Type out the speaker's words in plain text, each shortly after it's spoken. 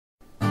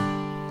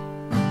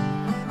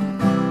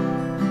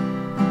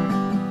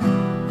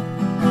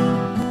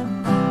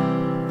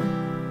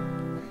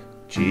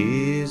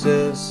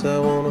Jesus, I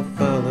wanna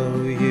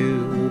follow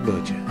you,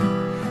 but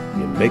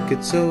you make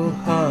it so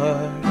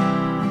hard.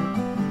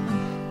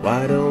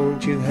 Why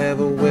don't you have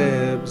a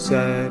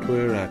website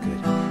where I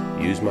could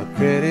use my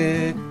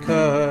credit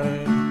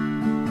card?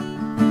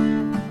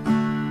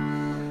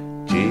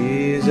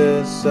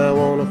 Jesus, I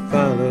wanna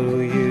follow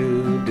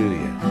you. Do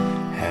you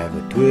have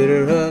a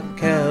Twitter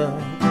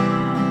account?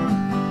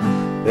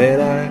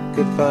 Then I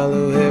could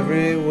follow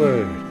every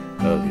word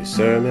of your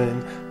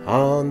Sermon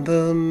on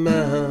the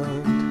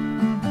Mount.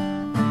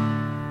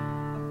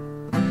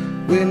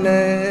 We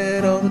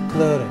let all the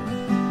clutter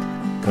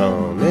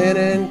come in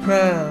and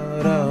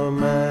crowd our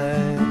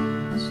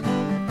minds,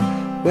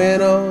 when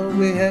all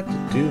we have to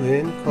do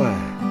in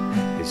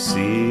quiet is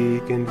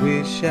seek and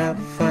we shall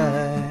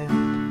find.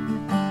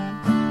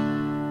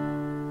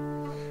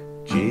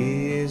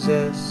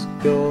 Jesus,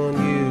 go on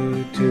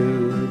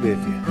YouTube. If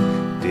you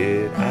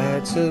did,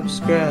 I'd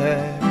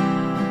subscribe.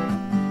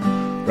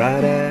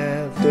 Right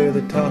after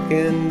the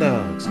talking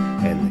dogs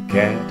and the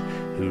cat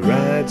who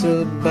rides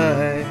a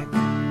bike.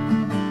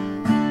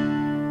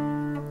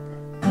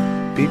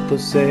 People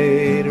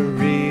say to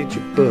read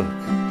your book,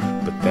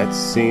 but that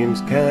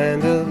seems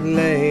kind of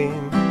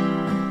lame.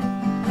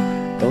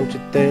 Don't you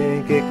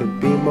think it could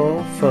be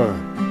more fun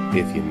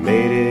if you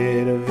made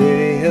it a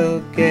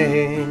video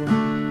game?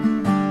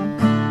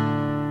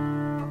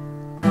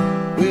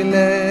 We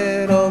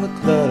let all the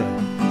clutter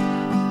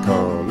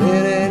come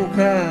in and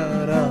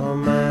crowd our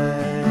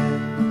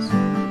minds,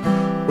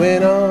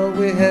 when all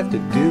we have to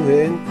do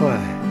in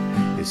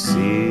quiet is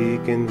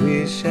seek and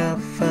we shall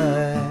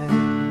find.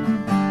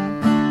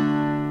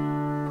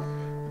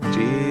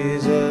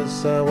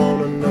 Jesus, I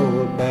wanna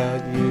know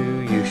about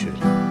you. You should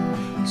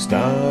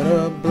start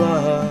a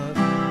blog.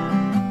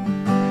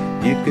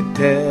 You could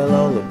tell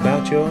all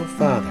about your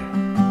father.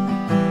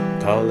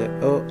 Call it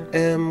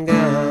OM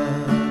God.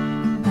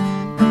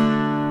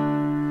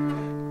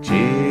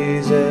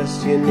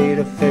 Jesus, you need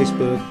a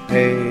Facebook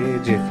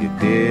page. If you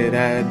did,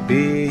 I'd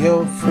be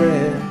your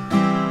friend.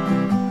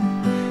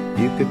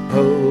 You could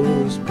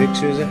post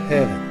pictures of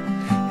heaven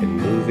and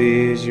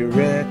movies you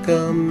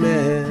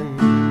recommend.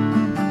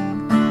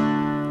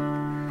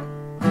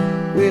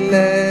 We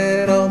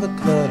let all the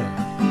clutter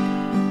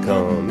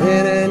come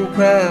in and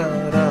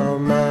crowd our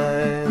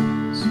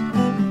minds,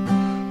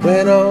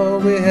 when all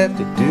we have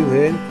to do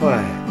in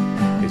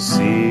quiet is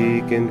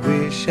seek and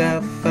we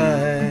shall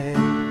find.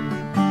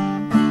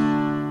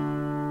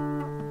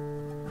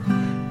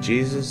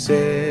 Jesus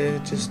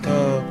said, just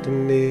talk to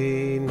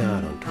me,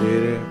 not on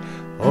Twitter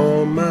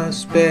or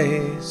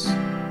MySpace.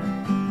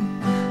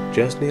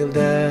 Just kneel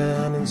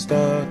down and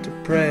start to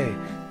pray.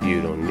 You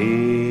don't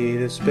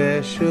need a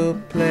special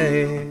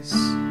place.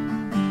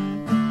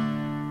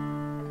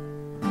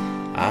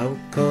 I will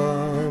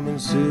come and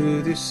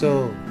soothe your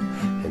soul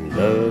and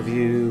love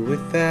you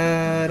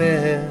without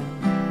end.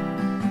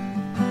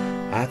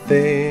 I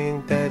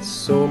think that's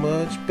so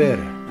much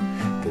better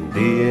than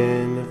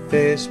being a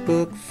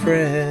Facebook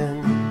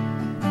friend.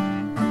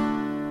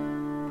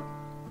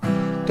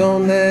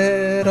 Don't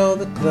let all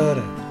the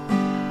clutter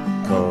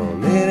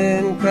come in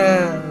and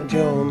crowd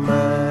your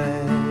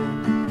mind,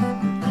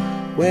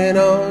 when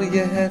all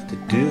you have to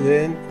do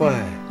in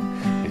quiet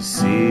is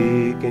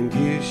seek and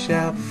you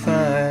shall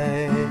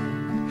find.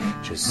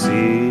 Just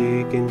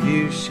seek and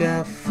you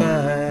shall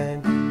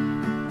find.